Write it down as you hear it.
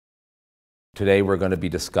Today we're going to be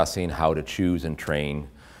discussing how to choose and train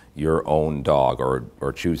your own dog,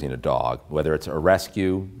 or choosing a dog, whether it's a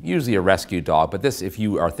rescue, usually a rescue dog, but this, if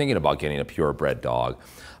you are thinking about getting a purebred dog,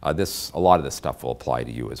 a lot of this stuff will apply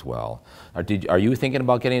to you as well. Are you thinking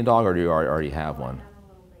about getting a dog, or do you already have one?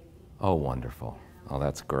 Oh, wonderful. Oh,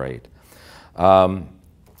 that's great. So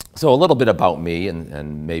a little bit about me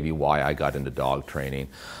and maybe why I got into dog training.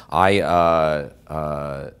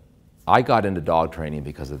 I got into dog training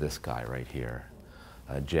because of this guy right here,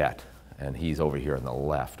 Jet. And he's over here on the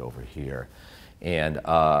left over here. And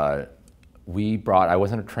I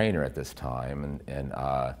wasn't a trainer at this time, and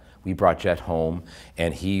we brought Jet home,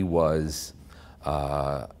 and he was,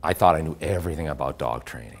 I thought I knew everything about dog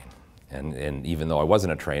training. And even though I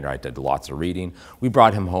wasn't a trainer, I did lots of reading. We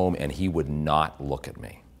brought him home, and he would not look at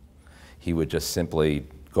me. He would just simply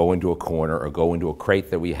go into a corner or go into a crate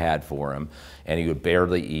that we had for him, and he would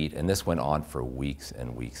barely eat, and this went on for weeks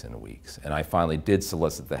and weeks and weeks. And I finally did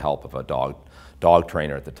solicit the help of a dog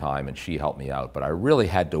trainer at the time, and she helped me out, but I really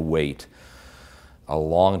had to wait a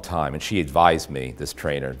long time, and she advised me, this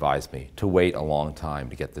trainer advised me, to wait a long time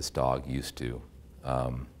to get this dog used to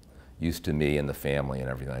me and the family and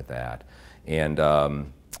everything like that. And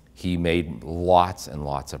he made lots and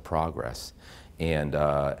lots of progress, and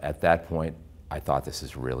at that point, I thought this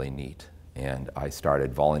is really neat, and I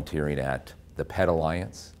started volunteering at the Pet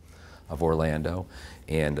Alliance of Orlando,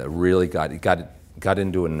 and really got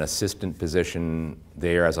into an assistant position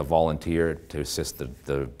there as a volunteer to assist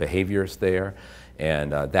the behaviors there,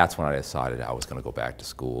 and that's when I decided I was going to go back to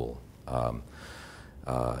school,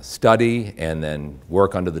 study, and then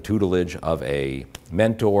work under the tutelage of a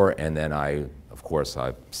mentor, and then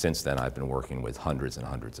since then I've been working with hundreds and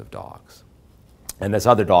hundreds of dogs. And this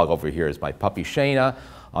other dog over here is my puppy Shayna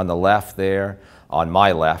on the left there, on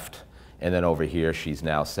my left. And then over here, she's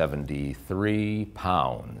now 73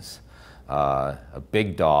 pounds. A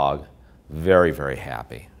big dog, very, very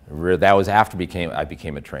happy. That was after I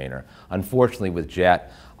became a trainer. Unfortunately, with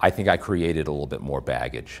Jet, I think I created a little bit more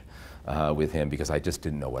baggage with him because I just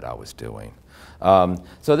didn't know what I was doing.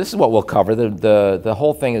 So this is what we'll cover. The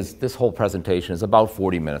whole thing is, this whole presentation is about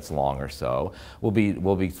 40 minutes long or so.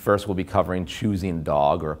 First we'll be covering choosing a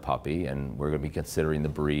dog or a puppy, and we're going to be considering the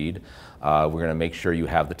breed. We're going to make sure you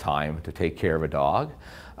have the time to take care of a dog,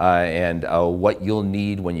 and what you'll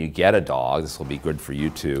need when you get a dog. This will be good for you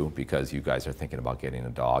too, because you guys are thinking about getting a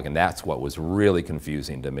dog, and that's what was really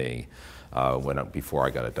confusing to me before I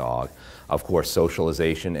got a dog. Of course,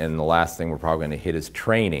 socialization, and the last thing we're probably going to hit is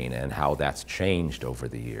training and how that's changed over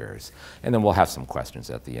the years. And then we'll have some questions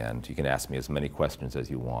at the end. You can ask me as many questions as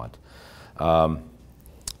you want.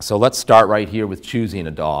 So let's start right here with choosing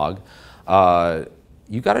a dog.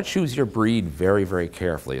 You got to choose your breed very, very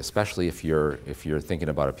carefully, especially if you're thinking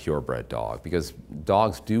about a purebred dog, because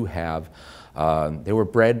dogs do have, they were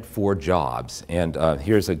bred for jobs. And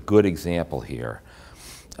here's a good example here.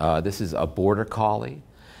 This is a border collie,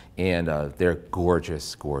 and they're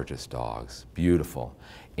gorgeous, gorgeous dogs, beautiful.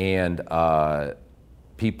 And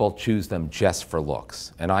people choose them just for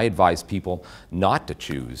looks. And I advise people not to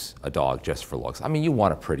choose a dog just for looks. I mean, you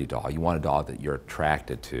want a pretty dog, you want a dog that you're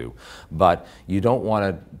attracted to, but you don't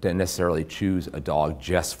want to necessarily choose a dog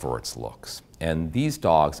just for its looks. And these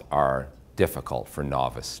dogs are difficult for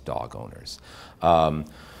novice dog owners.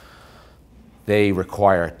 They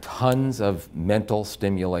require tons of mental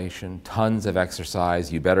stimulation, tons of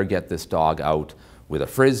exercise. You better get this dog out with a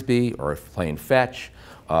Frisbee or playing fetch,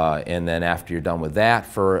 and then after you're done with that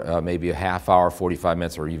for maybe a half hour, 45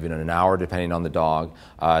 minutes, or even an hour, depending on the dog,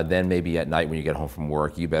 then maybe at night when you get home from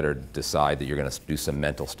work, you better decide that you're going to do some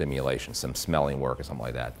mental stimulation, some smelling work or something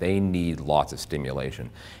like that. They need lots of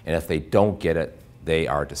stimulation, and if they don't get it, they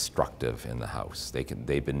are destructive in the house.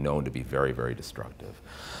 They've been known to be very, very destructive.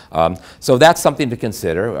 So that's something to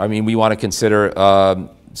consider. I mean, we want to consider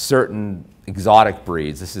certain exotic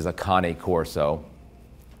breeds. This is a Cane Corso.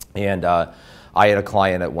 And I had a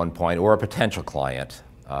client at one point, or a potential client.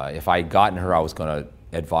 If I had gotten her, I was going to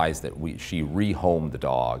advise that she rehome the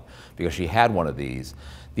dog, because she had one of these.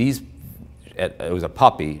 It was a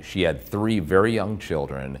puppy. She had 3 very young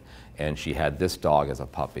children, and she had this dog as a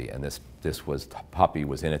puppy. And this puppy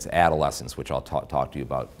was in its adolescence, which I'll talk to you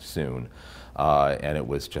about soon. And it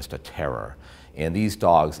was just a terror. And these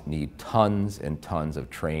dogs need tons and tons of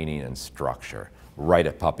training and structure right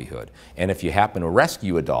at puppyhood. And if you happen to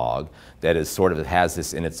rescue a dog that is has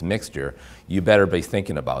this in its mixture, you better be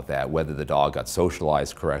thinking about that, whether the dog got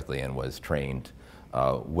socialized correctly and was trained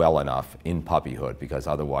well enough in puppyhood, because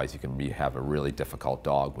otherwise you can have a really difficult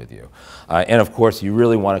dog with you. And of course, you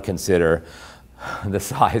really want to consider the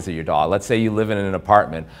size of your dog. Let's say you live in an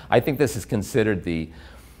apartment. I think this is considered the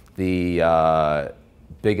the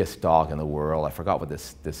biggest dog in the world. I forgot what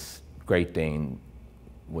this Great Dane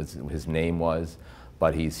his name was,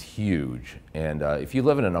 but he's huge. And if you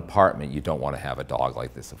live in an apartment, you don't want to have a dog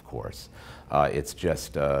like this, of course. It's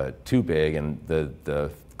just too big, and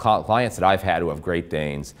the clients that I've had who have Great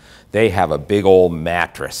Danes, they have a big old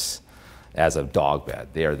mattress as a dog bed.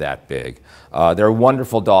 They are that big. They're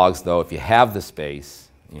wonderful dogs, though, if you have the space.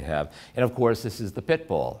 And of course, this is the pit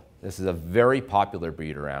bull. This is a very popular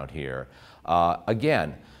breed around here.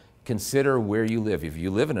 Again, consider where you live. If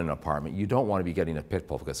you live in an apartment, you don't want to be getting a pit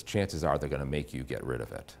bull because chances are they're going to make you get rid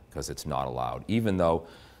of it because it's not allowed, even though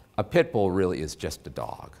a pit bull really is just a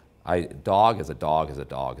dog. Dog is a dog is a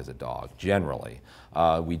dog is a dog, generally.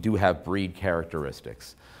 We do have breed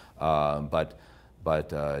characteristics, but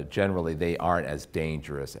generally they aren't as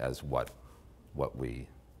dangerous as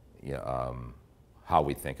how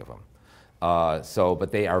we think of them.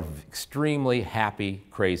 But they are extremely happy,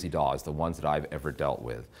 crazy dogs, the ones that I've ever dealt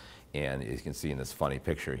with. And as you can see in this funny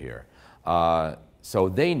picture here. So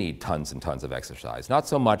they need tons and tons of exercise. Not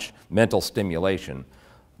so much mental stimulation,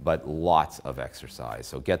 but lots of exercise.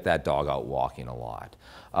 So get that dog out walking a lot.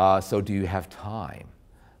 So do you have time?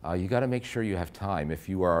 You got to make sure you have time. If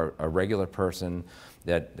you are a regular person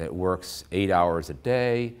that works 8 hours a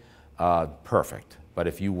day, perfect. But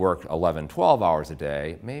if you work 11, 12 hours a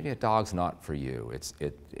day, maybe a dog's not for you.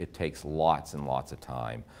 It takes lots and lots of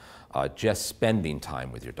time. Just spending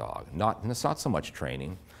time with your dog. And it's not so much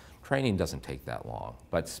training. Training doesn't take that long,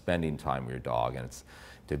 but spending time with your dog, and it's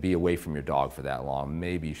to be away from your dog for that long,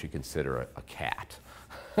 maybe you should consider a cat,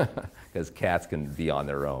 because cats can be on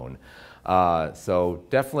their own. So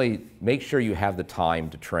definitely make sure you have the time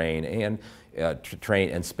to train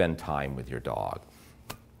and spend time with your dog.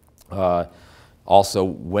 Also,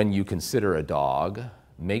 when you consider a dog,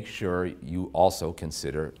 make sure you also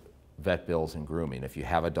consider vet bills and grooming. If you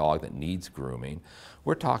have a dog that needs grooming,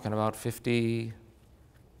 we're talking about $30,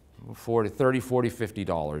 $40,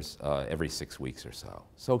 $50 every 6 weeks or so.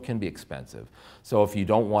 So it can be expensive. So if you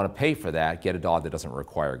don't want to pay for that, get a dog that doesn't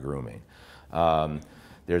require grooming.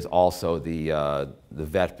 There's also the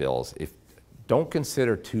vet bills. Don't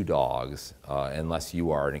consider 2 dogs unless you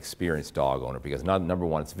are an experienced dog owner, because number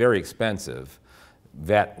one, it's very expensive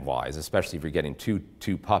vet-wise, especially if you're getting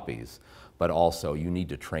two puppies, but also you need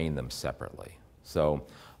to train them separately. So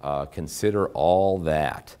consider all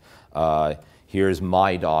that. Here's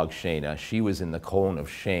my dog, Shayna. She was in the cone of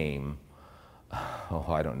shame,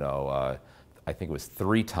 I don't know, I think it was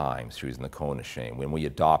 3 times she was in the cone of shame. When we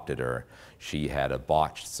adopted her, she had a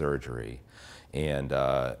botched surgery and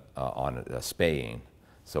on a spaying,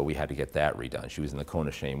 so we had to get that redone. She was in the cone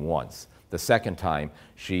of shame once. The second time,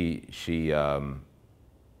 she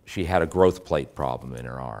had a growth plate problem in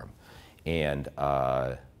her arm, and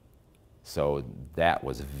so that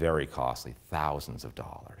was very costly, thousands of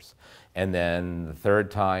dollars. And then the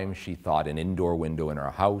third time, she thought an indoor window in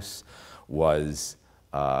our house was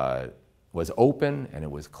open and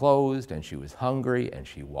it was closed, and she was hungry, and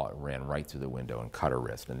she ran right through the window and cut her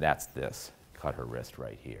wrist, and that's this. Cut her wrist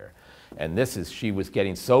right here. And she was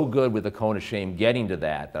getting so good with the cone of shame getting to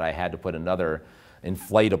that I had to put another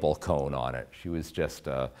inflatable cone on it. She was just,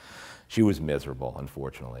 she was miserable,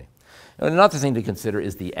 unfortunately. And another thing to consider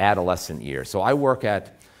is the adolescent year. So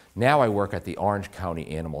now I work at the Orange County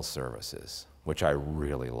Animal Services, which I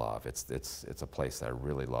really love. It's a place that I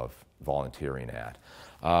really love volunteering at.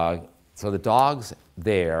 So the dogs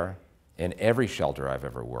there, in every shelter I've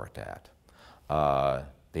ever worked at,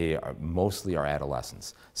 they are mostly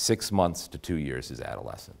adolescents. 6 months to 2 years is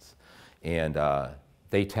adolescence. And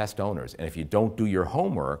they test owners. And if you don't do your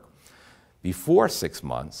homework before 6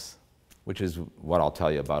 months, which is what I'll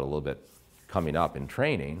tell you about a little bit coming up in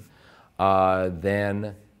training,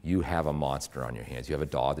 then you have a monster on your hands. You have a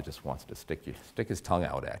dog that just wants to stick his tongue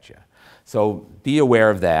out at you. So be aware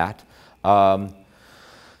of that.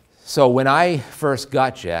 So when I first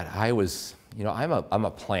got Jet, I was, I'm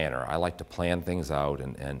a planner. I like to plan things out,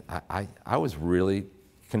 and I was really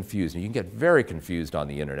confused. And you can get very confused on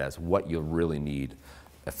the internet as what you really need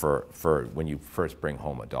for when you first bring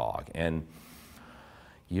home a dog. And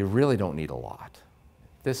you really don't need a lot.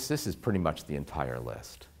 This is pretty much the entire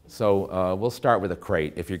list. So we'll start with a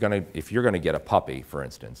crate. If you're gonna get a puppy, for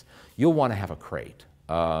instance, you'll want to have a crate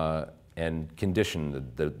and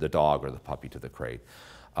condition the dog or the puppy to the crate.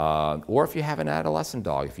 Or if you have an adolescent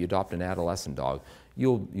dog, if you adopt an adolescent dog,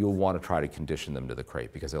 you'll want to try to condition them to the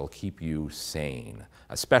crate because it'll keep you sane,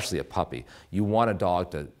 especially a puppy. You want a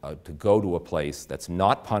dog to go to a place that's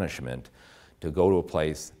not punishment, to go to a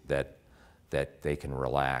place that they can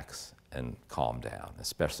relax and calm down,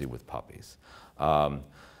 especially with puppies.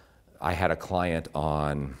 I had a client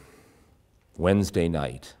on Wednesday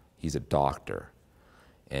night. He's a doctor,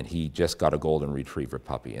 and he just got a golden retriever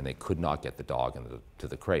puppy, and they could not get the dog into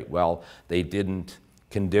the crate. Well, they didn't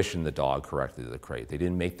condition the dog correctly to the crate. They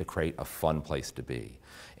didn't make the crate a fun place to be.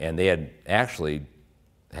 And they had actually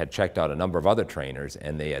checked out a number of other trainers,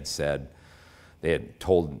 and they had said, they had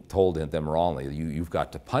told them wrongly, you've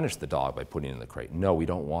got to punish the dog by putting it in the crate. No, we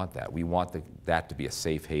don't want that. We want that to be a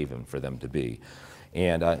safe haven for them to be.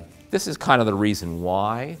 And this is kind of the reason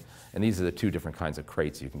why, and these are the two different kinds of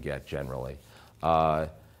crates you can get generally.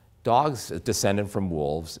 Dogs descended from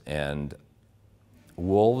wolves, and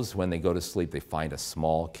wolves, when they go to sleep, they find a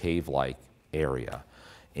small cave-like area.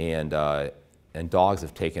 And dogs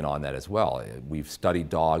have taken on that as well. We've studied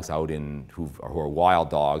dogs out who are wild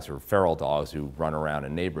dogs or feral dogs who run around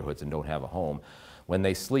in neighborhoods and don't have a home. When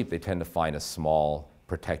they sleep, they tend to find a small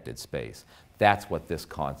protected space. That's what this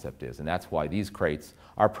concept is, and that's why these crates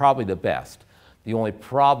are probably the best. The only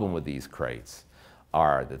problem with these crates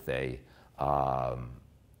are that they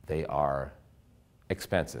are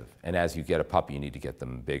expensive, and as you get a puppy, you need to get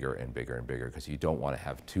them bigger and bigger and bigger because you don't want to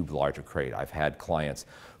have too large a crate. I've had clients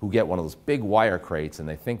who get one of those big wire crates and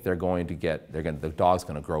they think the dog's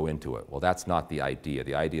going to grow into it. Well, that's not the idea.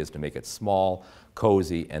 The idea is to make it small,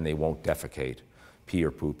 cozy, and they won't defecate, pee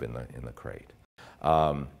or poop in the crate.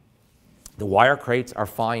 The wire crates are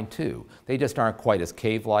fine too. They just aren't quite as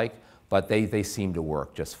cave-like, but they seem to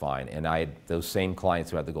work just fine. And I had those same clients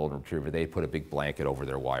who had the golden retriever, they put a big blanket over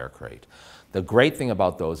their wire crate. The great thing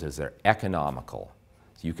about those is they're economical.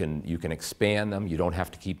 So you can expand them. You don't have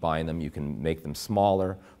to keep buying them. You can make them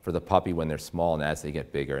smaller for the puppy when they're small and as they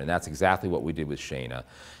get bigger. And that's exactly what we did with Shayna.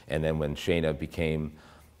 And then when Shayna became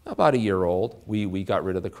about a year old, we got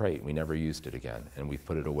rid of the crate. We never used it again. And we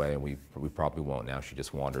put it away, and we probably won't now. She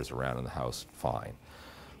just wanders around in the house fine.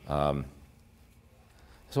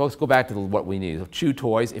 So let's go back to what we need. Chew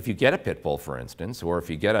toys. If you get a pit bull, for instance, or if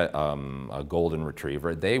you get a golden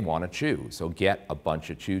retriever, they want to chew. So get a bunch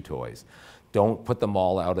of chew toys. Don't put them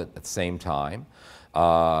all out at the same time,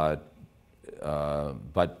 but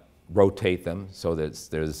rotate them so that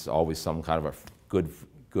there's always some kind of a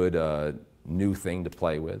good new thing to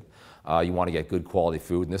play with. You want to get good quality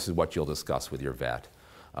food, and this is what you'll discuss with your vet.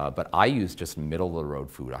 But I use just middle-of-the-road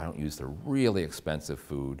food. I don't use the really expensive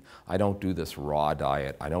food. I don't do this raw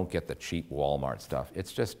diet. I don't get the cheap Walmart stuff.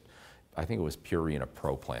 It's just, I think it was Purina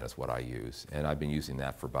Pro Plan is what I use, and I've been using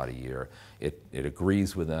that for about a year. It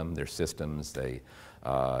agrees with them, their systems.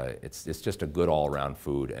 It's just a good all-around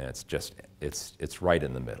food, and it's right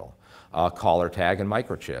in the middle. Collar, tag, and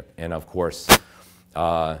microchip, and of course,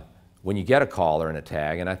 when you get a collar and a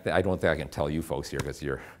tag, and I don't think I can tell you folks here because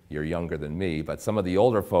you're younger than me, but some of the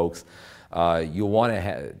older folks, you'll want to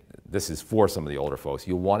have, this is for some of the older folks,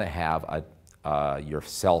 you'll want to have your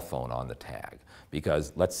cell phone on the tag.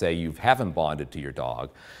 Because let's say you haven't bonded to your dog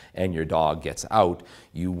and your dog gets out,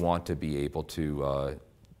 you want to be able to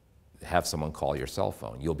have someone call your cell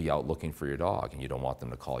phone. You'll be out looking for your dog and you don't want them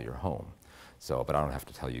to call your home. So, but I don't have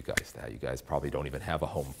to tell you guys that. You guys probably don't even have a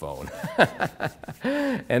home phone.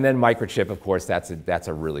 And then microchip, of course, that's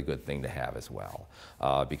a really good thing to have as well.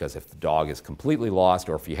 Because if the dog is completely lost,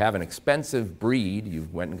 or if you have an expensive breed, you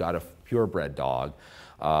went and got a purebred dog,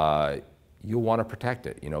 you'll want to protect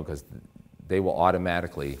it, because they will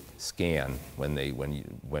automatically scan when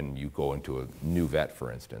you go into a new vet,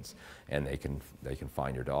 for instance, and they can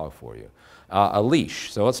find your dog for you. A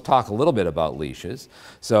leash. So let's talk a little bit about leashes.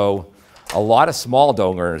 So a lot of small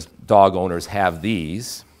dog owners have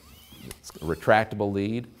these. It's a retractable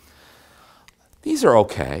lead. These are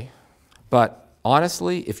okay, but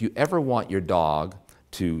honestly, if you ever want your dog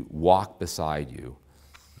to walk beside you,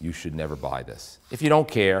 you should never buy this. If you don't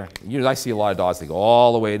care, I see a lot of dogs that go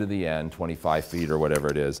all the way to the end, 25 feet or whatever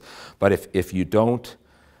it is, but if you don't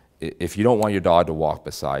want your dog to walk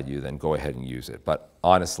beside you, then go ahead and use it. But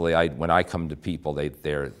honestly, when I come to people,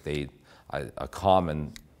 a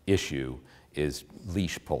common issue is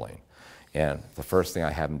leash pulling. And the first thing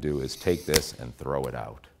I have them do is take this and throw it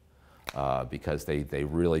out because they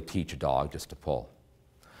really teach a dog just to pull.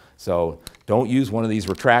 So don't use one of these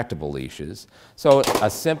retractable leashes. So a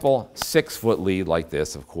simple 6-foot lead like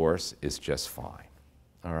this, of course, is just fine.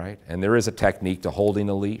 All right? And there is a technique to holding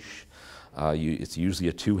a leash. It's usually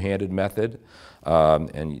a two-handed method.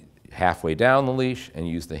 And halfway down the leash and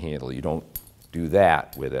use the handle. You don't do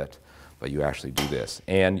that with it, but you actually do this.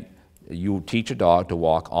 And you teach a dog to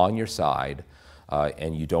walk on your side,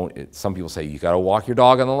 and you don't, some people say you got to walk your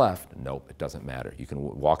dog on the left. Nope, it doesn't matter. You can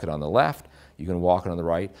walk it on the left, you can walk it on the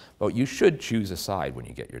right, but you should choose a side when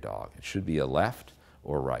you get your dog. It should be a left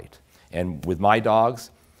or right. And with my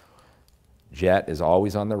dogs, Jet is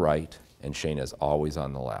always on the right, and Shayna is always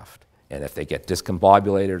on the left. And if they get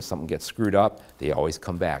discombobulated or something gets screwed up, they always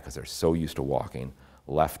come back because they're so used to walking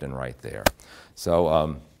left and right there.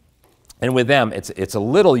 So, and with them, it's a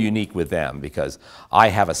little unique with them because I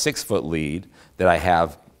have a 6-foot lead that I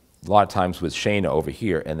have a lot of times with Shayna over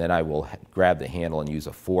here, and then I will grab the handle and use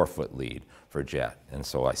a 4-foot lead for Jet. And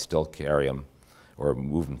so I still carry them or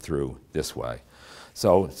move them through this way.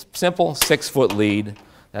 So simple 6-foot lead,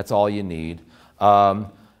 that's all you need.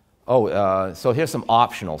 So here's some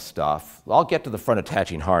optional stuff. I'll get to the front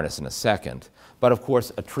attaching harness in a second, but of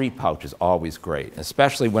course a treat pouch is always great,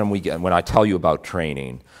 especially when I tell you about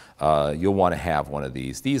training. You'll want to have one of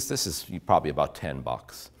these. This is probably about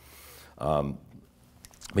 $10.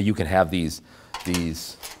 But you can have these,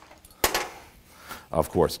 of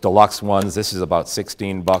course, deluxe ones. This is about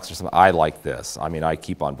 $16 or something. I like this. I mean, I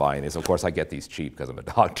keep on buying these. Of course, I get these cheap because I'm a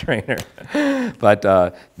dog trainer.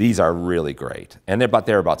 But these are really great. And they're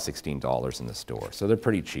about $16 in the store, so they're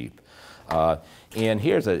pretty cheap. And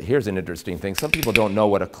here's an interesting thing. Some people don't know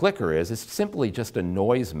what a clicker is. It's simply just a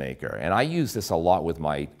noise maker. And I use this a lot with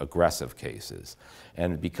my aggressive cases.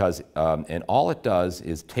 And because, and all it does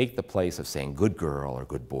is take the place of saying good girl or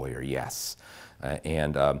good boy or yes.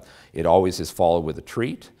 It always is followed with a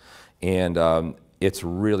treat. And it's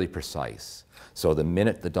really precise. So the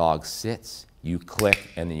minute the dog sits, you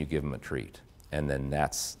click and then you give him a treat. And then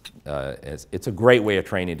that's, it's a great way of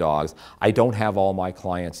training dogs. I don't have all my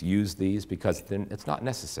clients use these because it's not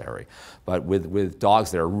necessary. But with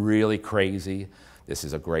dogs that are really crazy, this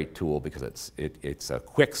is a great tool because it's a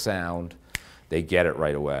quick sound. They get it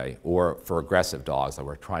right away. Or for aggressive dogs, that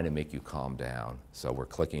we're trying to make you calm down. So we're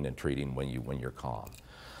clicking and treating when you're calm.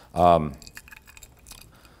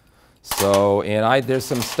 There's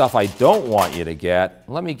some stuff I don't want you to get.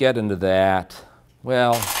 Let me get into that.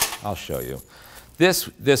 Well, I'll show you. This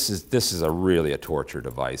is really a torture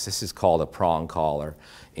device. This is called a prong collar,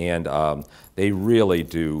 and they really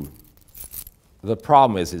do. The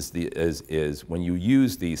problem is when you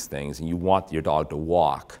use these things and you want your dog to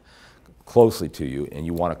walk closely to you and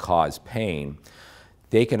you want to cause pain,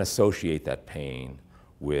 they can associate that pain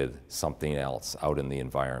with something else out in the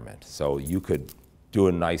environment. So you could do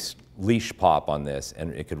a nice leash pop on this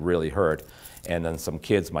and it could really hurt. And then some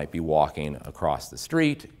kids might be walking across the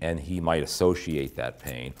street and he might associate that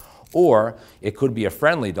pain. Or it could be a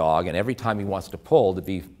friendly dog and every time he wants to pull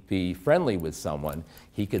to be friendly with someone,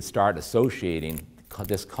 he could start associating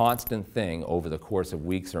this constant thing over the course of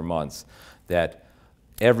weeks or months that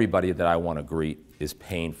everybody that I want to greet is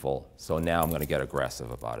painful, so now I'm going to get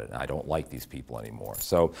aggressive about it. I don't like these people anymore.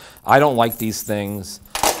 So I don't like these things,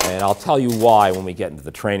 and I'll tell you why when we get into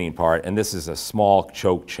the training part. And this is a small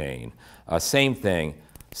choke chain. Same thing,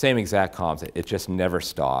 same exact concept. It just never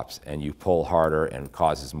stops, and you pull harder and it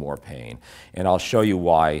causes more pain. And I'll show you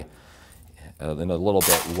why, in a little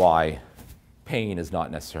bit, why pain is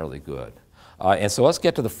not necessarily good. And so let's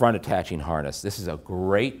get to the front attaching harness. This is a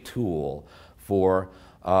great tool for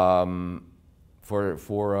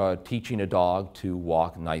teaching a dog to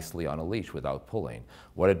walk nicely on a leash without pulling.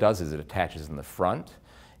 What it does is it attaches in the front,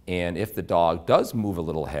 and if the dog does move a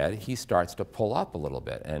little head, he starts to pull up a little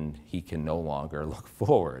bit, and he can no longer look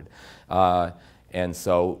forward. And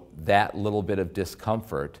so that little bit of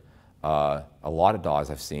discomfort, a lot of dogs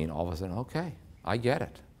I've seen, all of a sudden, okay, I get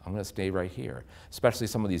it. I'm going to stay right here. Especially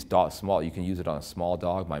some of these small, you can use it on a small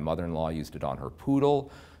dog. My mother-in-law used it on her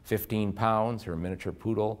poodle, 15 pounds, her miniature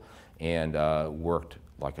poodle, and worked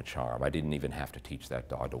like a charm. I didn't even have to teach that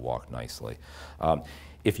dog to walk nicely.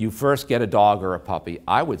 If you first get a dog or a puppy,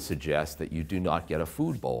 I would suggest that you do not get a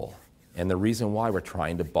food bowl. And the reason why, we're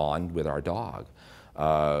trying to bond with our dog.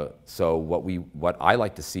 So what I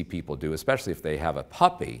like to see people do, especially if they have a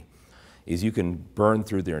puppy, is you can burn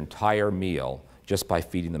through their entire meal just by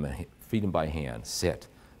feeding them by hand. Sit,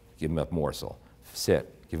 give them a morsel.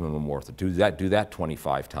 Sit, give them a morsel. Do that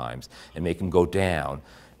 25 times and make them go down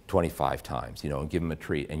 25 times, and give them a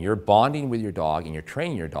treat. And you're bonding with your dog and you're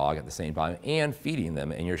training your dog at the same time and feeding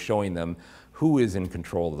them, and you're showing them who is in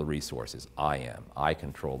control of the resources. I am. I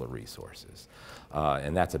control the resources.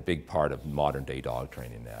 And that's a big part of modern day dog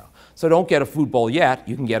training now. So don't get a food bowl yet.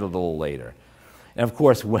 You can get it a little later. And of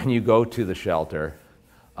course, when you go to the shelter,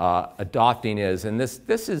 adopting is, and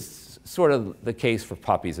this is sort of the case for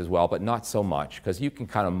puppies as well, but not so much, because you can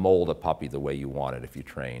kind of mold a puppy the way you want it if you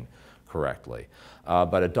train correctly.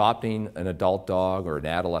 But adopting an adult dog or an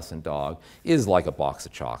adolescent dog is like a box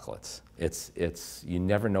of chocolates. You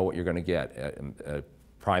never know what you're going to get. A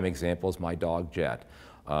prime example is my dog Jet.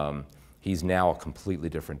 He's now a completely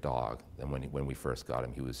different dog than when we first got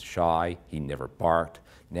him. He was shy, he never barked.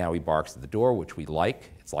 Now he barks at the door, which we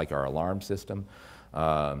like. It's like our alarm system.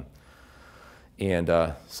 I've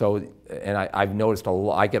noticed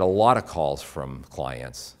I get a lot of calls from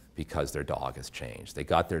clients because their dog has changed. They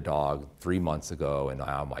got their dog 3 months ago, and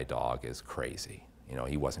now my dog is crazy. You know,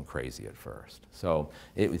 he wasn't crazy at first. So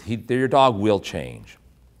your dog will change.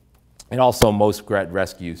 And also, most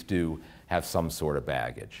rescues do have some sort of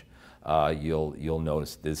baggage. You'll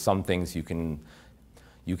notice there's some things you can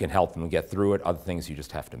help them get through it, other things you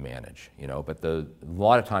just have to manage, you know. But a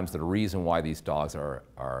lot of times the reason why these dogs are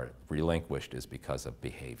relinquished is because of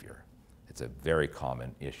behavior. It's a very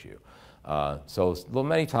common issue. So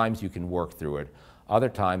many times you can work through it. Other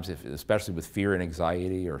times, especially with fear and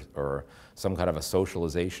anxiety or some kind of a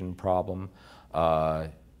socialization problem,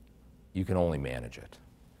 you can only manage it,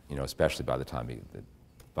 you know, especially by the time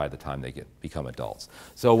they become adults.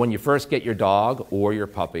 So when you first get your dog or your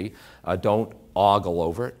puppy, don't ogle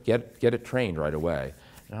over it. Get it trained right away.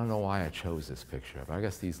 And I don't know why I chose this picture, but I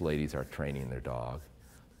guess these ladies are training their dog.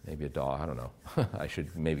 Maybe a dog, I don't know. I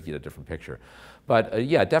should maybe get a different picture. But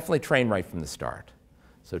yeah, definitely train right from the start.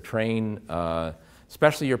 So train,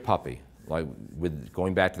 especially your puppy, like with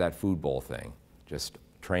going back to that food bowl thing. Just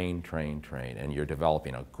train, train, train, and you're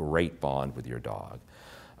developing a great bond with your dog.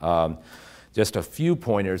 Just a few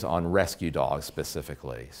pointers on rescue dogs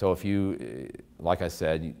specifically. So if you, like I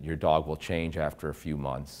said, your dog will change after a few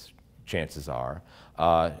months, chances are.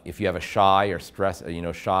 If you have a shy or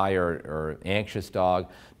shy or anxious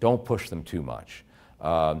dog, don't push them too much.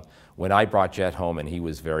 When I brought Jet home and he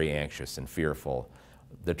was very anxious and fearful,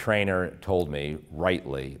 the trainer told me,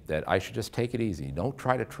 rightly, that I should just take it easy. Don't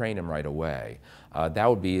try to train him right away. That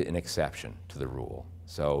would be an exception to the rule.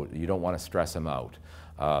 So you don't want to stress him out.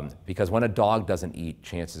 Because when a dog doesn't eat,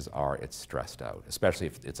 chances are it's stressed out, especially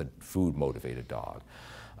if it's a food-motivated dog.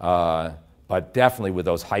 But definitely with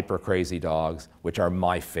those hyper-crazy dogs, which are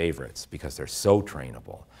my favorites because they're so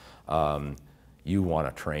trainable, you want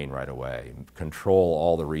to train right away. Control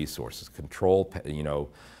all the resources. Control, you know,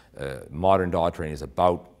 modern dog training is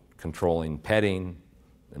about controlling petting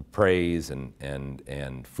and praise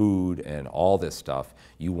and food and all this stuff.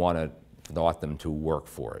 You want them to work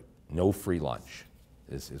for it. No free lunch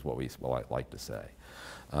is what I like to say.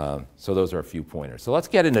 So those are a few pointers. So let's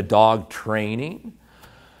get into dog training.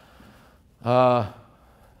 Yeah,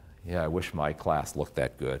 I wish my class looked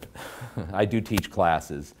that good. I do teach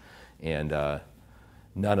classes, and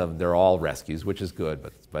none of them, they're all rescues, which is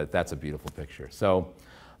good, but that's a beautiful picture. So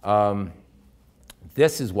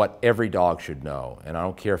this is what every dog should know, and I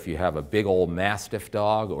don't care if you have a big old Mastiff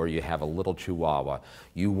dog or you have a little Chihuahua.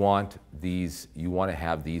 You want to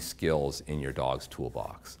have these skills in your dog's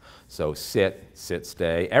toolbox. So sit,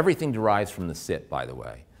 stay. Everything derives from the sit, by the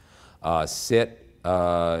way.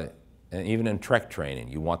 And even in trek training,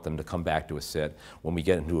 you want them to come back to a sit. When we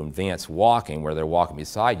get into advanced walking, where they're walking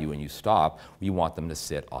beside you and you stop, we want them to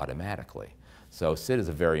sit automatically. So sit is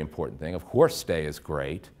a very important thing. Of course, stay is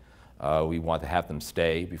great. We want to have them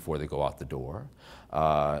stay before they go out the door.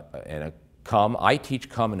 Come, I teach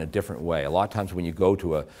come in a different way. A lot of times when you go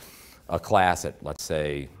to a class at, let's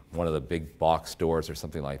say, one of the big box stores or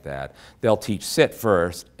something like that, they'll teach sit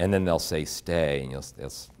first, and then they'll say stay, and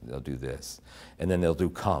they'll do this. And then they'll do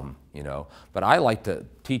come, you know. But I like to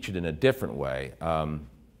teach it in a different way.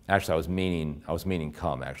 Actually, I was meaning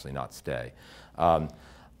come, actually, not stay.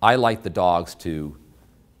 I like the dogs to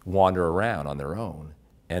wander around on their own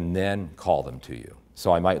and then call them to you.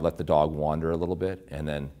 So I might let the dog wander a little bit and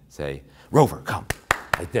then say, Rover, come,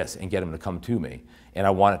 like this, and get him to come to me. And I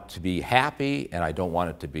want it to be happy, and I don't want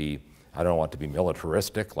it to be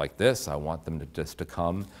militaristic like this. I want them to just to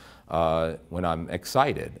come when I'm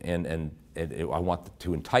excited, and I want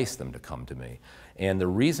to entice them to come to me. And the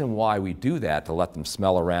reason why we do that, to let them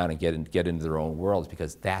smell around and get into their own world, is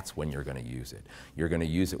because that's when you're going to use it. You're going to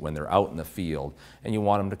use it when they're out in the field, and you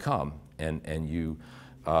want them to come. And you,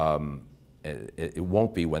 it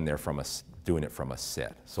won't be when they're doing it from a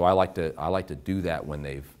sit. So I like to do that when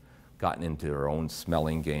they've gotten into their own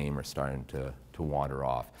smelling game or starting to wander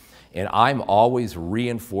off. And I'm always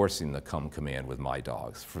reinforcing the come command with my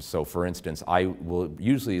dogs. So for instance, I will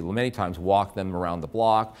usually many times walk them around the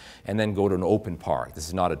block and then go to an open park. This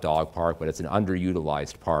is not a dog park, but it's an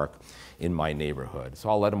underutilized park in my neighborhood. So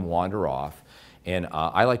I'll let them wander off. And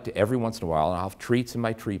I like to, every once in a while, and I'll have treats in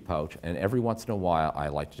my treat pouch, and every once in a while I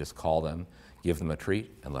like to just call them, give them a treat,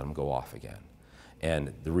 and let them go off again.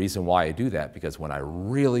 And the reason why I do that, because when I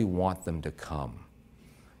really want them to come,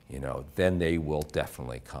 you know, then they will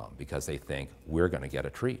definitely come, because they think we're going to get a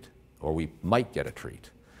treat, or we might get a treat.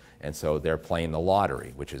 And so they're playing the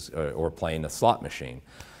lottery, which is, or playing the slot machine.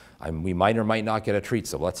 We might or might not get a treat,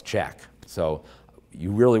 so let's check. So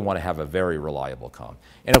you really want to have a very reliable calm.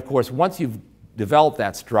 And of course, once you've developed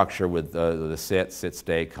that structure with the sit,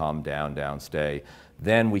 stay, calm, down, stay,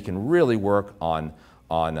 then we can really work on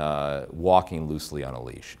walking loosely on a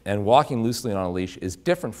leash. And walking loosely on a leash is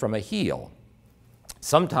different from a heel.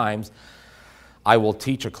 Sometimes I will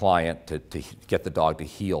teach a client to get the dog to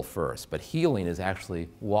heel first, but heeling is actually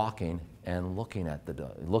walking and looking at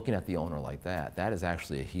the owner like that. That is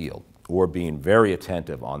actually a heel, or being very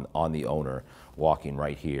attentive on the owner, walking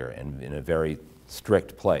right here and in a very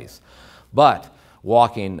strict place. But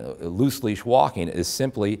walking, loose leash walking, is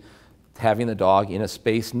simply having the dog in a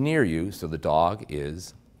space near you so the dog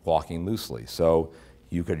is walking loosely. So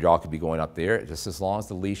y'all could be going up there just as long as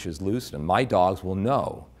the leash is loose, and my dogs will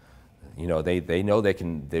know. You know, they know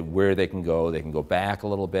where they can go. They can go back a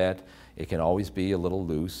little bit. It can always be a little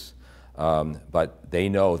loose, but they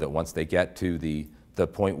know that once they get to the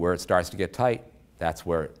point where it starts to get tight, that's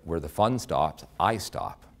where the fun stops. I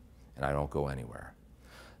stop, and I don't go anywhere.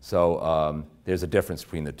 So there's a difference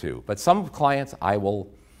between the two. But some clients I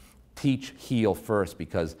will teach heel first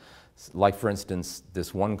because, like for instance,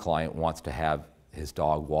 this one client wants to have his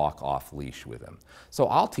dog walk off leash with him. So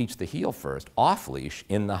I'll teach the heel first, off leash,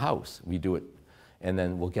 in the house. We do it, and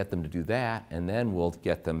then we'll get them to do that, and then we'll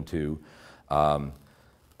get them to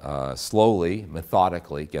slowly,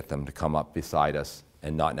 methodically, get them to come up beside us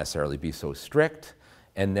and not necessarily be so strict.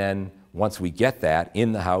 And then once we get that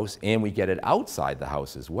in the house and we get it outside the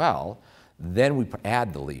house as well, then we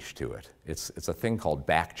add the leash to it. It's a thing called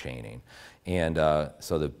back chaining. And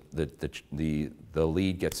so the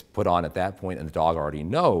lead gets put on at that point, and the dog already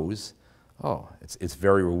knows, oh, it's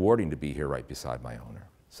very rewarding to be here right beside my owner.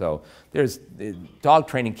 So dog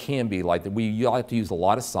training can be like that. You have to use a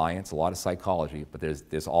lot of science, a lot of psychology, but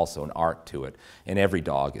there's also an art to it, and every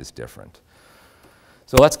dog is different.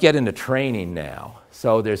 So let's get into training now.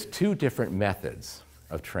 So there's two different methods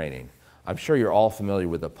of training. I'm sure you're all familiar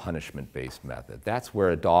with the punishment-based method. That's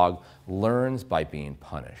where a dog learns by being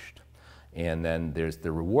punished. And then there's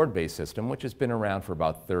the reward-based system, which has been around for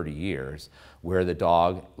about 30 years, where the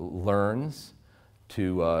dog learns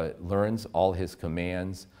all his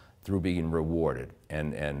commands through being rewarded,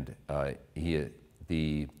 and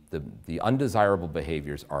the undesirable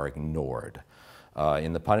behaviors are ignored.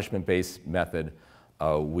 In the punishment-based method,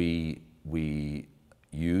 we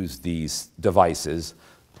use these devices,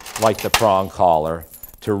 like the prong collar,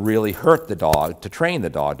 to really hurt the dog, to train the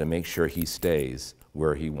dog to make sure he stays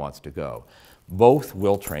where he wants to go. Both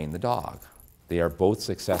will train the dog. They are both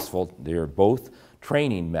successful. They are both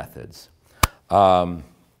training methods. The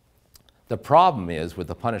problem is with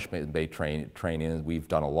the punishment-based training, we've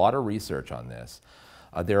done a lot of research on this,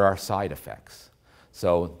 there are side effects.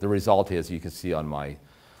 So the result is, you can see on my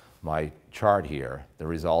chart here, the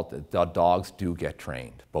result, the dogs do get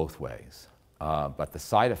trained both ways. But the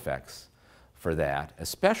side effects for that,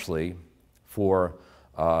 especially for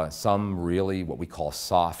some really what we call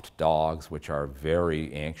soft dogs, which are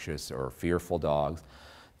very anxious or fearful dogs,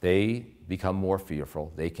 they become more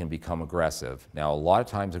fearful. They can become aggressive. Now, a lot of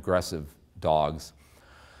times aggressive dogs,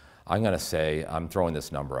 I'm going to say, I'm throwing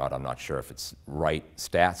this number out, I'm not sure if it's right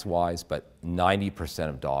stats-wise, but 90%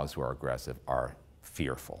 of dogs who are aggressive are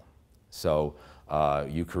fearful. So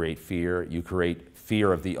you create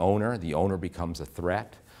fear of the owner becomes a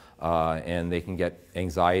threat, and they can get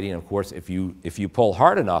anxiety. And of course, if you pull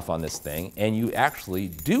hard enough on this thing, and you actually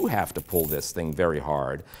do have to pull this thing very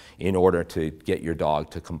hard in order to get your dog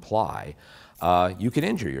to comply, you can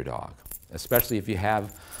injure your dog, especially if you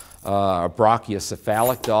have a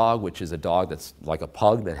brachiocephalic dog, which is a dog that's like a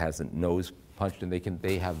pug that has a nose punched, and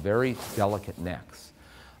they have very delicate necks.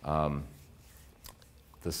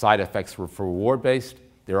 The side effects for reward-based,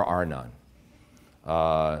 there are none.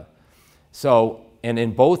 And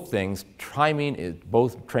in both things,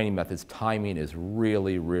 both training methods, timing is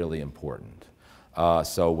really, really important.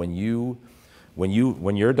 So when your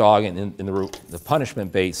dog in the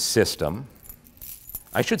punishment-based system,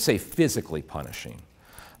 I should say physically punishing,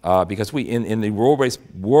 because in the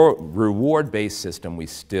reward-based system, we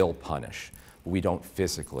still punish. We don't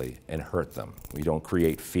physically and hurt them. We don't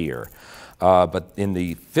create fear. But in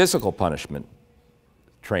the physical punishment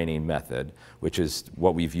training method, which is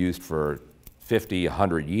what we've used for 50,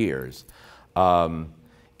 100 years,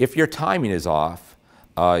 if your timing is off,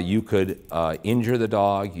 you could injure the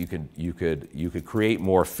dog. You could create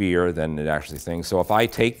more fear than it actually things. So if I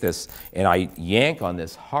take this and I yank on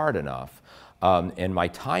this hard enough, and my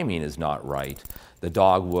timing is not right, the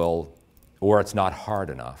dog will, or it's not hard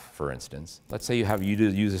enough, for instance. Let's say you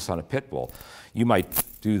use this on a pit bull. You might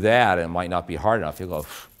do that, and it might not be hard enough. He'll go,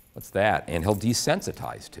 what's that? And he'll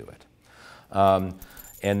desensitize to it.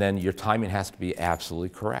 And then your timing has to be absolutely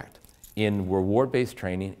correct. In reward-based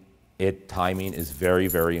training, timing is very,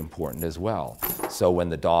 very important as well. So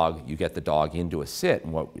when you get the dog into a sit,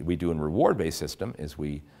 and what we do in reward-based system is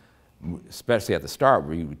we, especially at the start,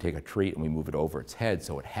 we take a treat and we move it over its head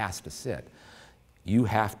so it has to sit. You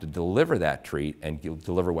have to deliver that treat and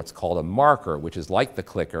deliver what's called a marker, which is like the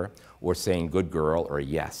clicker or saying good girl or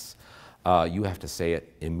yes. You have to say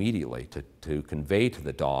it immediately to convey to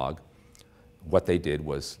the dog what they did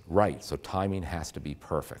was right. So timing has to be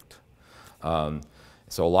perfect.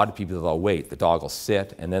 So a lot of people, they'll wait. The dog will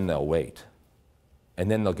sit, and then they'll wait.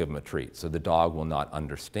 And then they'll give them a treat. So the dog will not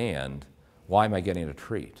understand, why am I getting a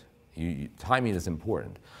treat? Timing is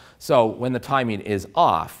important. So when the timing is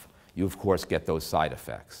off, you of course get those side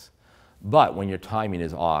effects. But when your timing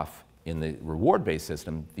is off in the reward-based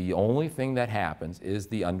system, the only thing that happens is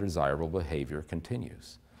the undesirable behavior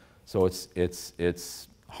continues. So it's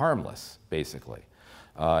harmless, basically.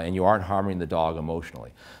 And you aren't harming the dog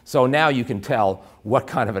emotionally. So now you can tell what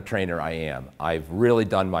kind of a trainer I am. I've really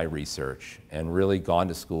done my research and really gone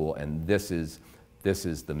to school, and this is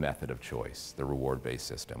the method of choice, the reward-based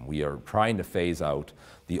system. We are trying to phase out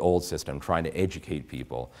the old system, trying to educate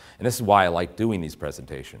people. And this is why I like doing these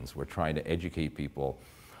presentations. We're trying to educate people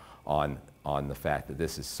on the fact that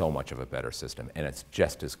this is so much of a better system, and it's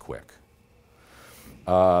just as quick.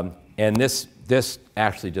 And this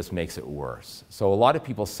actually just makes it worse. So a lot of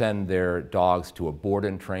people send their dogs to a board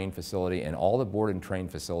and train facility, and all the board and train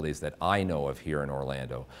facilities that I know of here in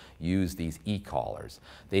Orlando use these e-collars.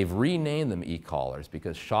 They've renamed them e-collars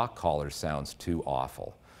because shock collars sounds too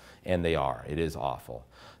awful, and they are. It is awful.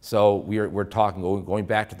 So we're talking, going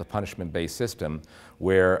back to the punishment-based system,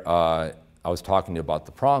 where I was talking about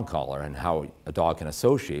the prong collar and how a dog can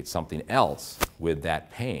associate something else with that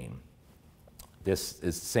pain. This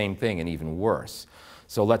is the same thing and even worse.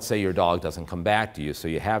 So let's say your dog doesn't come back to you, so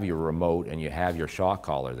you have your remote and you have your shock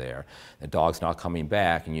collar there. The dog's not coming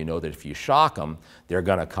back, and you know that if you shock them, they're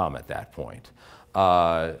going to come at that point.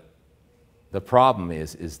 The problem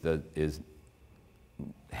is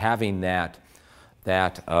having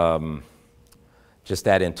just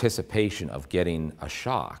that anticipation of getting a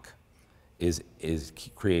shock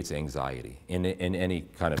creates anxiety in any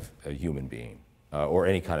kind of a human being. Or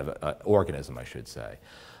any kind of organism, I should say.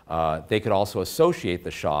 They could also associate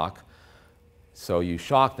the shock. So you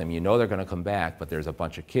shock them, you know they're going to come back, but there's a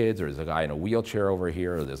bunch of kids, or there's a guy in a wheelchair over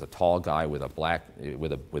here, or there's a tall guy with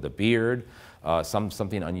a beard,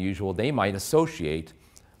 something unusual. They might associate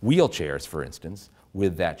wheelchairs, for instance,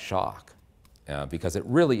 with that shock, because it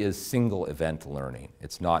really is single event learning.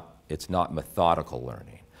 It's not methodical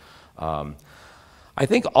learning. I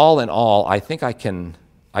think all in all, I think I can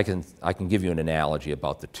give you an analogy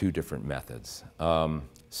about the two different methods.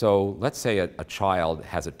 So let's say a child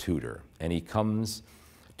has a tutor, and he comes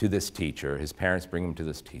to this teacher. His parents bring him to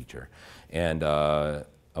this teacher. And,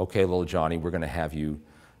 okay, little Johnny, we're going to have you,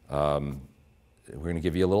 we're going to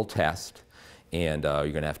give you a little test, and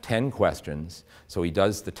you're going to have 10 questions. So he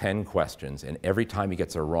does the 10 questions, and every time he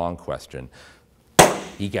gets a wrong question,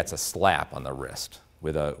 he gets a slap on the wrist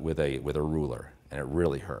with a ruler, and it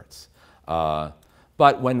really hurts.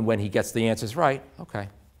 But when he gets the answers right, okay,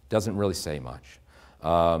 doesn't really say much.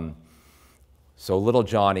 So little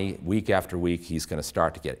Johnny, week after week, he's going to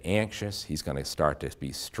start to get anxious. He's going to start to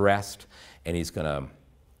be stressed, and he's not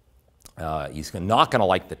going to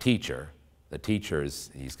like the teacher.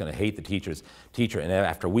 He's going to hate the teacher, and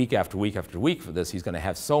after week after week after week for this, he's going to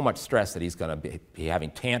have so much stress that he's going to be having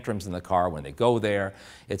tantrums in the car when they go there.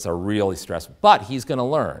 It's a really stressful, but he's going to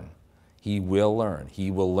learn. He will learn.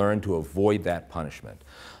 He will learn to avoid that punishment.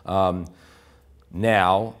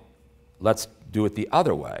 Now, let's do it the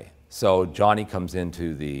other way. So Johnny comes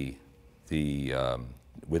into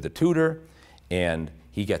with the tutor, and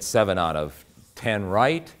he gets 7 out of 10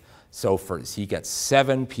 right. So he gets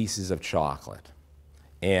 7 pieces of chocolate.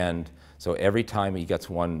 And so every time he gets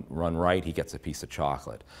one run right, he gets a piece of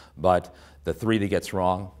chocolate. But the 3 that he gets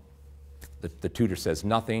wrong, the tutor says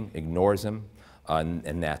nothing, ignores him,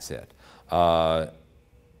 and that's it.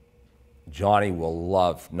 Johnny will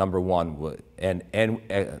love, number one,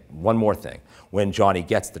 and one more thing. When Johnny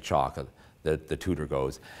gets the chocolate, the tutor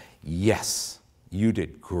goes, yes, you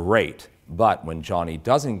did great. But when Johnny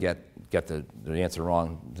doesn't get the answer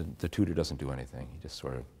wrong, the tutor doesn't do anything. He just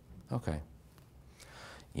sort of, okay.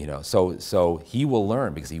 You know, so he will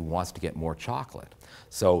learn because he wants to get more chocolate.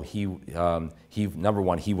 So he number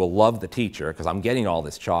one, he will love the teacher because I'm getting all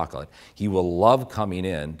this chocolate. He will love coming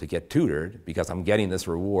in to get tutored because I'm getting this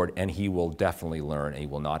reward, and he will definitely learn, and he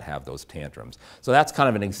will not have those tantrums. So that's kind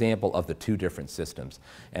of an example of the two different systems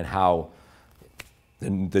and how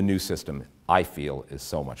the new system, I feel, is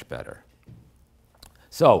so much better.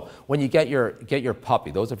 So when you get your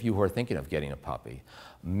puppy, those of you who are thinking of getting a puppy,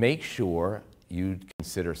 make sure you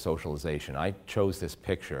consider socialization. I chose this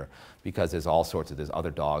picture because there's all sorts of, there's other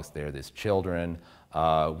dogs there, there's children.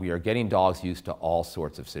 We are getting dogs used to all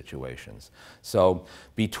sorts of situations. So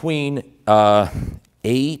between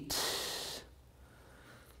 8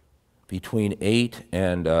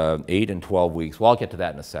 and 12 weeks, well, I'll get to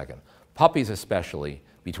that in a second. Puppies especially,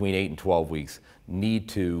 between 8 and 12 weeks, need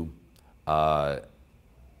to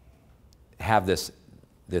have this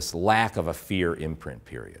lack of a fear imprint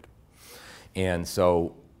period. And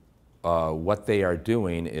so what they are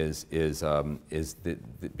doing is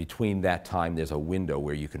between that time, there's a window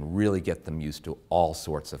where you can really get them used to all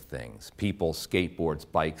sorts of things. People, skateboards,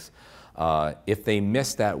 bikes. If they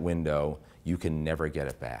miss that window, you can never get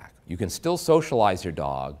it back. You can still socialize your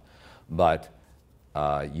dog, but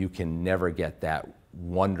you can never get that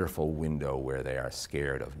wonderful window where they are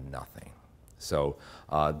scared of nothing. So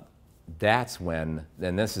that's when,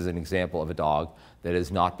 and this is an example of a dog that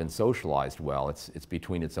has not been socialized well. It's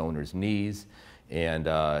between its owner's knees, and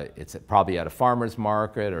it's probably at a farmer's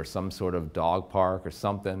market or some sort of dog park or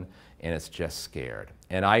something, and it's just scared.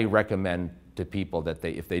 And I recommend to people that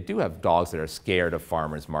if they do have dogs that are scared of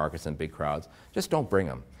farmers markets and big crowds, just don't bring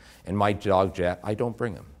them. And my dog Jet, I don't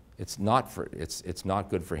bring him. It's not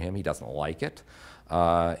good for him. He doesn't like it.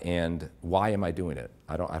 And why am I doing it?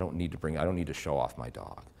 I don't need to show off my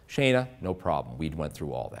dog. Shayna, no problem. We went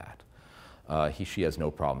through all that. She has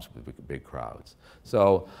no problems with big crowds.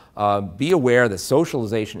 So be aware that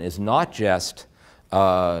socialization is not just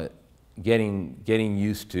getting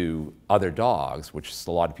used to other dogs, which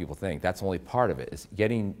a lot of people think. That's only part of it. It's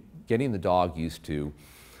getting the dog used to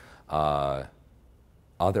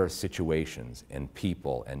other situations and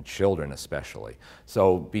people and children especially.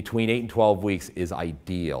 So between 8 and 12 weeks is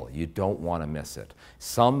ideal. You don't want to miss it.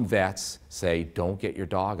 Some vets say don't get your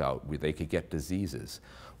dog out. They could get diseases.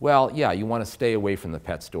 Well, yeah, you want to stay away from the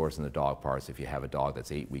pet stores and the dog parks if you have a dog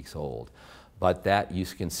that's 8 weeks old. But that you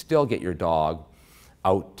can still get your dog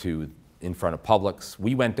out to in front of Publix.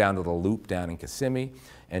 We went down to the Loop down in Kissimmee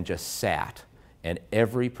and just sat, and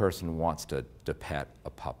every person wants to pet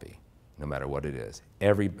a puppy, no matter what it is.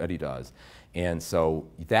 Everybody does. And so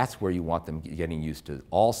that's where you want them getting used to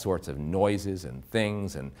all sorts of noises and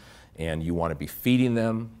things, and you want to be feeding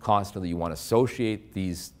them constantly. You want to associate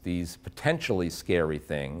these potentially scary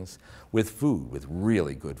things with food, with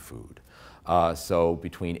really good food. So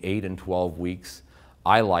between 8 and 12 weeks,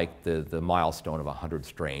 I like the milestone of 100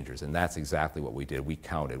 strangers, and that's exactly what we did. We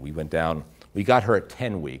counted. We went down, we got her at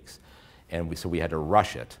 10 weeks, and so we had to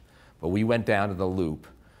rush it. But we went down to the Loop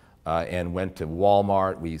and went to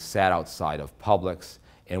Walmart. We sat outside of Publix,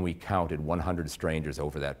 and we counted 100 strangers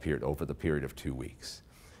over the period of 2 weeks.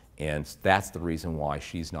 And that's the reason why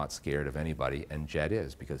she's not scared of anybody, and Jet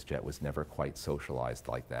is, because Jet was never quite socialized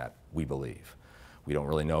like that, we believe. We don't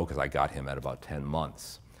really know because I got him at about 10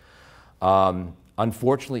 months.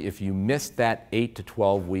 Unfortunately, if you miss that 8 to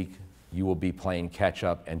 12 week, you will be playing catch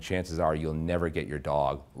up, and chances are you'll never get your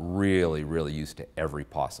dog really, really used to every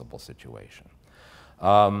possible situation.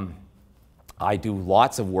 I do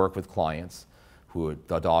lots of work with clients who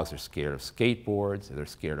the dogs are scared of skateboards, they're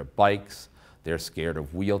scared of bikes, they're scared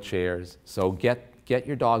of wheelchairs. So get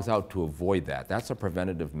your dogs out to avoid that. That's a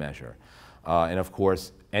preventative measure. And of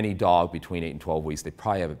course, any dog between 8 and 12 weeks, they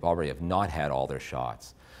probably already have not had all their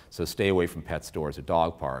shots. So stay away from pet stores or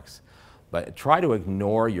dog parks. But try to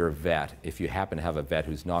ignore your vet if you happen to have a vet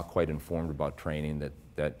who's not quite informed about training,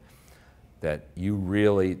 that you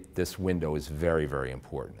really, this window is very, very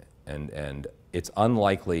important. And it's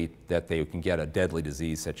unlikely that they can get a deadly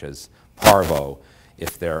disease such as parvo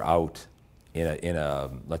if they're out in a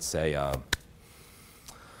let's say, a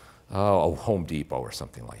Home Depot or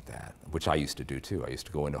something like that, which I used to do too. I used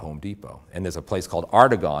to go into Home Depot. And there's a place called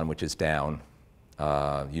Artagon, which is down,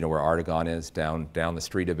 you know where Artagon is? Down the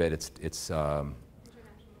street a bit. It's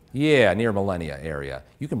yeah, near Millennia area.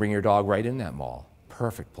 You can bring your dog right in that mall.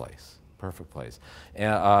 Perfect place. Perfect place.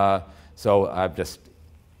 And, so I'm just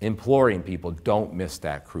imploring people, don't miss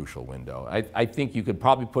that crucial window. I think you could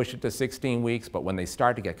probably push it to 16 weeks, but when they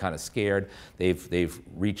start to get kind of scared, they've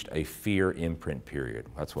reached a fear imprint period.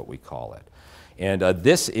 That's what we call it. And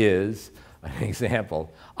this is an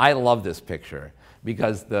example. I love this picture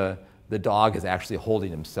because the the dog is actually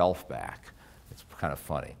holding himself back. It's kind of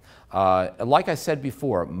funny. Like I said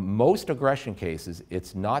before, most aggression cases,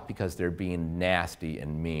 it's not because they're being nasty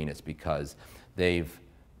and mean, it's because they've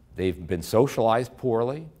been socialized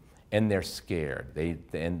poorly and they're scared.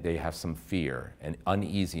 They have some fear and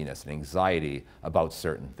uneasiness and anxiety about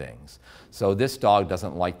certain things. So this dog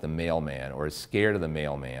doesn't like the mailman or is scared of the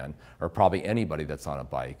mailman or probably anybody that's on a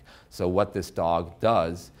bike. So what this dog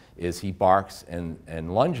does is he barks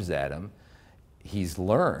and lunges at him. He's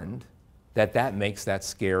learned that makes that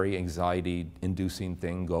scary, anxiety-inducing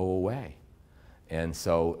thing go away. And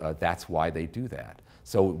so that's why they do that.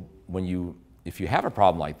 So if you have a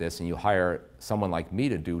problem like this and you hire someone like me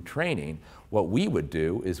to do training, what we would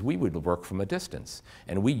do is we would work from a distance.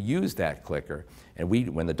 And we use that clicker, and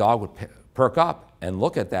when the dog would perk up and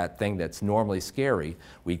look at that thing that's normally scary,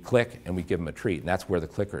 we'd click and we'd give them a treat. And that's where the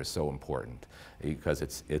clicker is so important, because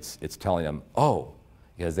it's telling them, oh,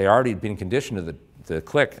 because they already been conditioned to the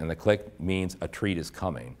click, and the click means a treat is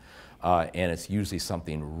coming. And it's usually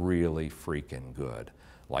something really freaking good,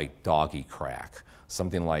 like doggy crack,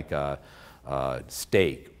 something like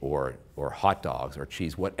steak or hot dogs or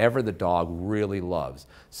cheese, whatever the dog really loves.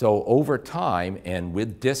 So over time and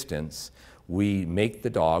with distance, we make the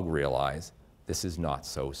dog realize this is not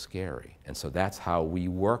so scary. And so that's how we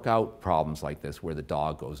work out problems like this, where the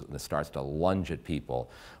dog goes and starts to lunge at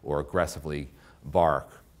people or aggressively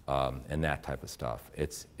bark and that type of stuff.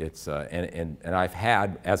 And I've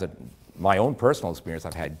had, my own personal experience,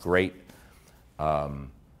 I've had great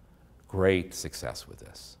success with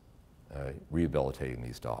this. Rehabilitating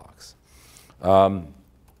these dogs.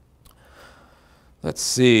 Let's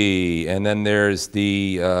see, and then there's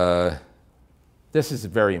this is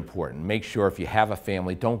very important. Make sure if you have a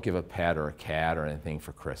family, don't give a pet or a cat or anything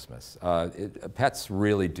for Christmas. Pets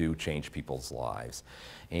really do change people's lives,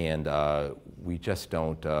 and we just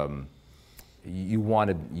don't. You want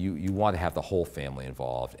to have the whole family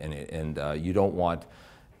involved, and you don't want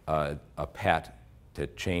a pet to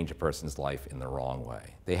change a person's life in the wrong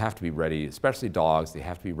way. They have to be ready, especially dogs, they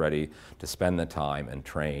have to be ready to spend the time and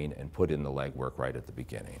train and put in the legwork right at the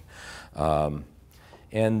beginning.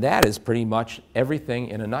 And that is pretty much everything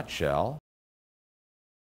in a nutshell.